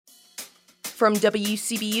From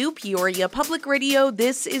WCBU Peoria Public Radio,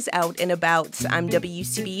 this is Out and About. I'm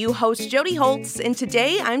WCBU host Jody Holtz, and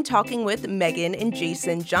today I'm talking with Megan and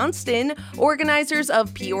Jason Johnston, organizers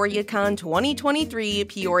of PeoriaCon 2023,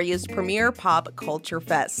 Peoria's premier pop culture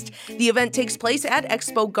fest. The event takes place at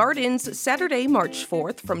Expo Gardens Saturday, March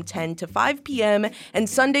 4th from 10 to 5 p.m. and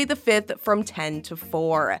Sunday the 5th from 10 to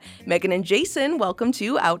 4. Megan and Jason, welcome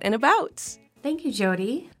to Out and About. Thank you,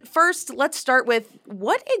 Jody. First, let's start with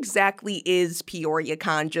what exactly is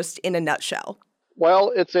PeoriaCon, just in a nutshell?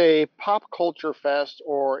 Well, it's a pop culture fest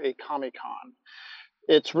or a Comic-Con.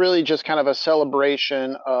 It's really just kind of a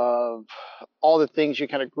celebration of all the things you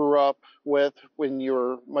kind of grew up with when you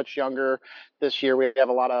were much younger. This year we have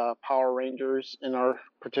a lot of Power Rangers in our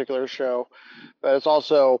particular show, but it's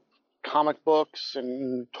also comic books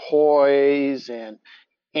and toys and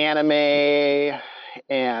anime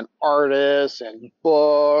and artists and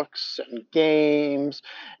books and games.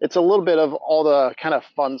 It's a little bit of all the kind of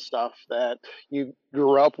fun stuff that you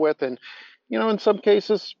grew up with. And, you know, in some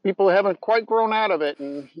cases, people haven't quite grown out of it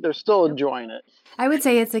and they're still enjoying it. I would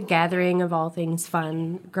say it's a gathering of all things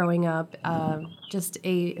fun growing up, just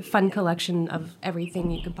a fun collection of everything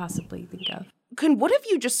you could possibly think of. Can one of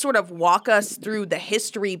you just sort of walk us through the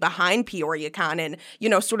history behind PeoriaCon and, you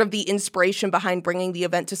know, sort of the inspiration behind bringing the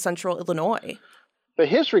event to Central Illinois? The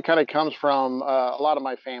history kind of comes from a lot of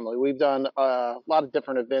my family. We've done a lot of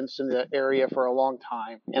different events in the area for a long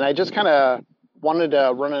time. And I just kind of wanted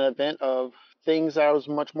to run an event of things that I was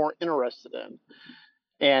much more interested in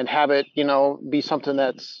and have it, you know, be something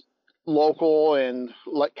that's local and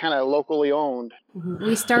kind of locally owned.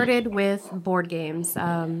 We started with board games.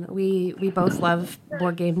 We both love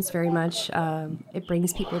board games very much. It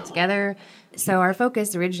brings people together. So our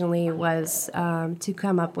focus originally was to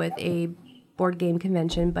come up with a board game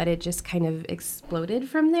convention, but it just kind of exploded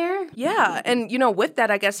from there. Yeah, and you know, with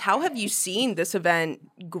that, I guess, how have you seen this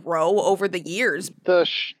event grow over the years? The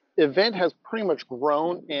event has pretty much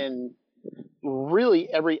grown in really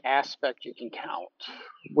every aspect you can count.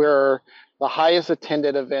 We're the highest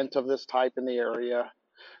attended event of this type in the area.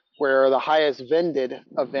 We're the highest vended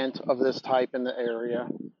event of this type in the area.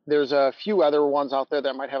 There's a few other ones out there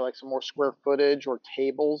that might have like some more square footage or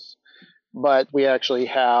tables, but we actually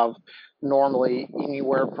have normally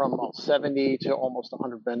anywhere from about 70 to almost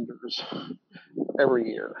 100 vendors every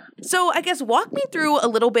year. So I guess walk me through a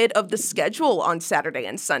little bit of the schedule on Saturday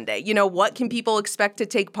and Sunday. You know, what can people expect to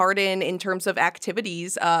take part in terms of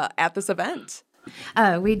activities at this event?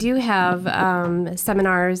 We do have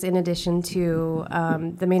seminars in addition to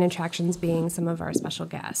the main attractions being some of our special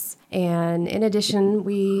guests. And in addition,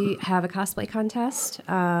 we have a cosplay contest,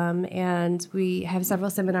 and we have several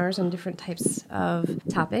seminars on different types of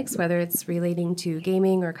topics, whether it's relating to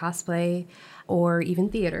gaming or cosplay or even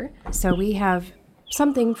theater. So we have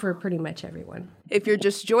something for pretty much everyone. If you're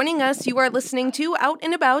just joining us, you are listening to Out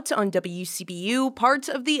and About on WCBU, part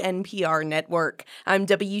of the NPR network. I'm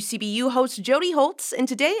WCBU host Jody Holtz, and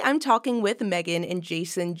today I'm talking with Megan and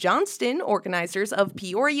Jason Johnston, organizers of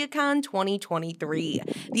PeoriaCon 2023.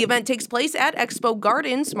 The event takes place at Expo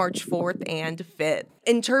Gardens March 4th and 5th.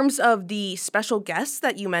 In terms of the special guests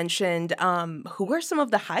that you mentioned, who are some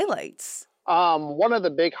of the highlights? One of the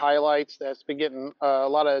big highlights that's been getting a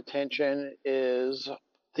lot of attention is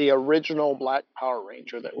the original Black Power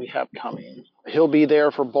Ranger that we have coming. He'll be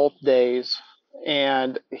there for both days,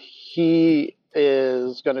 and he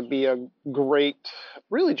is going to be a great,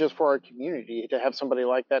 really just for our community, to have somebody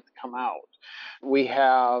like that to come out. We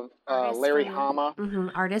have Larry Hama.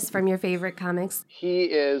 Artist from your favorite comics. He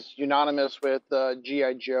is unanimous with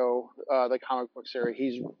G.I. Joe, the comic book series.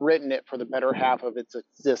 He's written it for the better half of its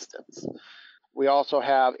existence. We also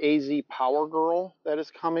have AZ Power Girl that is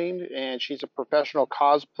coming, and she's a professional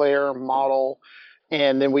cosplayer, model.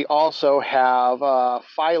 And then we also have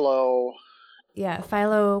Philo. Yeah,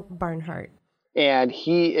 Philo Barnhart. And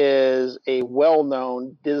he is a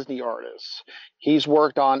well-known Disney artist. He's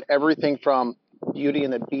worked on everything from Beauty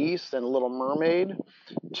and the Beast and Little Mermaid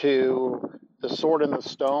to The Sword and the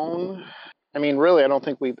Stone. I mean, really, I don't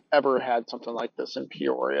think we've ever had something like this in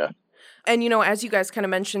Peoria. And, you know, as you guys kind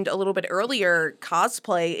of mentioned a little bit earlier,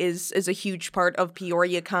 cosplay is a huge part of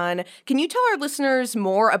PeoriaCon. Can you tell our listeners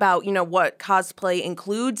more about, you know, what cosplay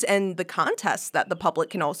includes and the contests that the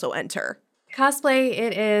public can also enter? Cosplay,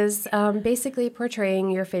 it is basically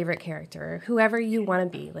portraying your favorite character, whoever you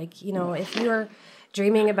want to be. Like, you know, if you're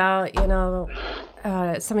dreaming about, you know,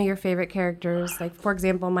 some of your favorite characters, like, for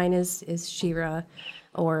example, mine is She-Ra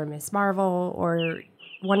or Miss Marvel or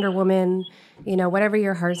Wonder Woman, you know, whatever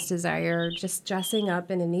your heart's desire, just dressing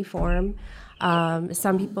up in any form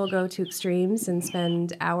Some people go to extremes and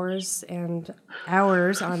spend hours and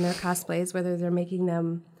hours on their cosplays, whether they're making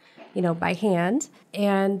them, by hand.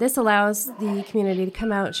 And this allows the community to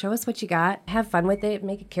come out, show us what you got, have fun with it,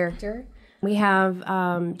 make a character. We have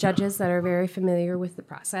judges that are very familiar with the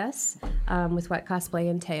process, with what cosplay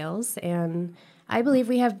entails, and I believe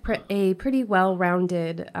we have a pretty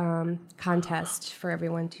well-rounded contest for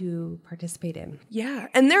everyone to participate in. Yeah,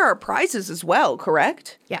 and there are prizes as well,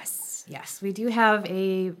 correct? Yes. We do have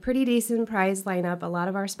a pretty decent prize lineup. A lot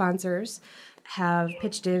of our sponsors have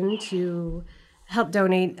pitched in to help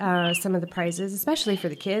donate some of the prizes, especially for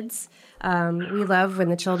the kids. We love when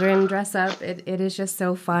the children dress up. It is just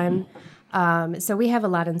so fun. So we have a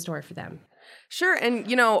lot in store for them. Sure.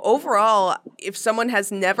 And, overall, if someone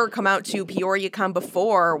has never come out to PeoriaCon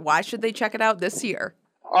before, why should they check it out this year?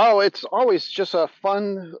 Oh, it's always just a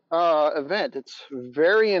fun event. It's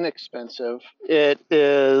very inexpensive. It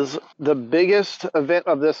is the biggest event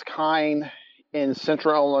of this kind in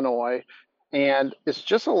Central Illinois. And it's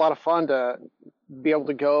just a lot of fun to be able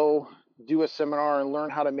to go do a seminar and learn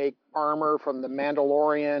how to make armor from the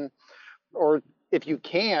Mandalorian, or if you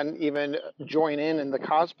can, even join in the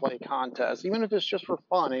cosplay contest, even if it's just for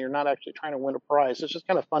fun and you're not actually trying to win a prize. It's just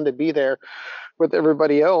kind of fun to be there with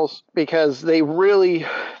everybody else, because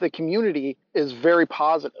the community is very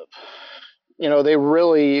positive. They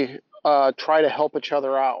really try to help each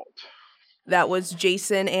other out. That was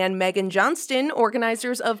Jason and Megan Johnston,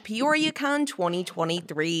 organizers of PeoriaCon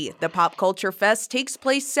 2023. The Pop Culture Fest takes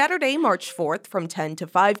place Saturday, March 4th from 10 to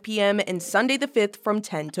 5 p.m. and Sunday the 5th from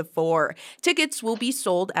 10 to 4. Tickets will be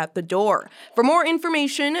sold at the door. For more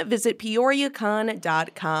information, visit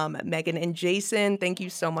PeoriaCon.com. Megan and Jason, thank you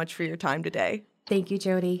so much for your time today. Thank you,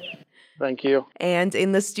 Jody. Thank you. And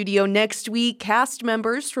in the studio next week, cast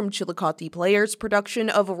members from Chillicothe Players'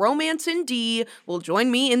 production of Romance in D will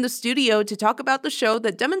join me in the studio to talk about the show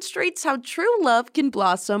that demonstrates how true love can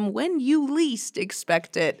blossom when you least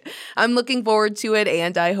expect it. I'm looking forward to it,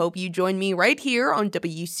 and I hope you join me right here on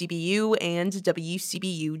WCBU and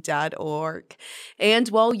WCBU.org. And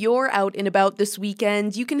while you're out and about this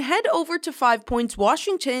weekend, you can head over to 5 Points,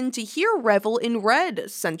 Washington to hear Revel in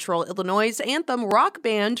Red, Central Illinois' anthem rock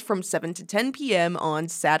band, from 7 to 10 p.m. on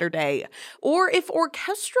Saturday. Or if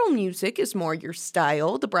orchestral music is more your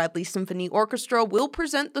style, the Bradley Symphony Orchestra will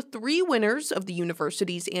present the 3 winners of the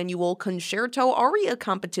university's annual Concerto Aria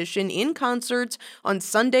competition in concert on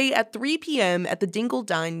Sunday at 3 p.m. at the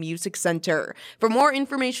Dingledine Music Center. For more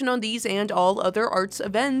information on these and all other arts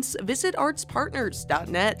events, visit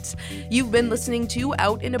artspartners.net. You've been listening to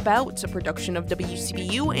Out and About, a production of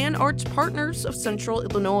WCBU and Arts Partners of Central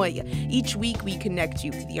Illinois. Each week we connect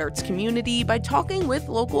you to the arts community by talking with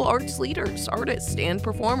local arts leaders, artists, and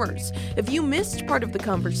performers. If you missed part of the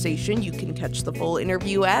conversation, you can catch the full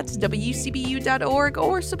interview at WCBU.org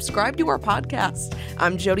or subscribe to our podcast.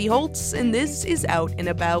 I'm Jody Holtz, and this is Out and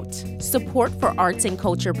About. Support for arts and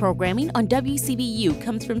culture programming on WCBU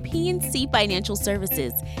comes from PNC Financial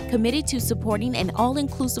Services, committed to supporting an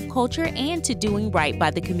all-inclusive culture and to doing right by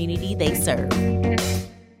the community they serve.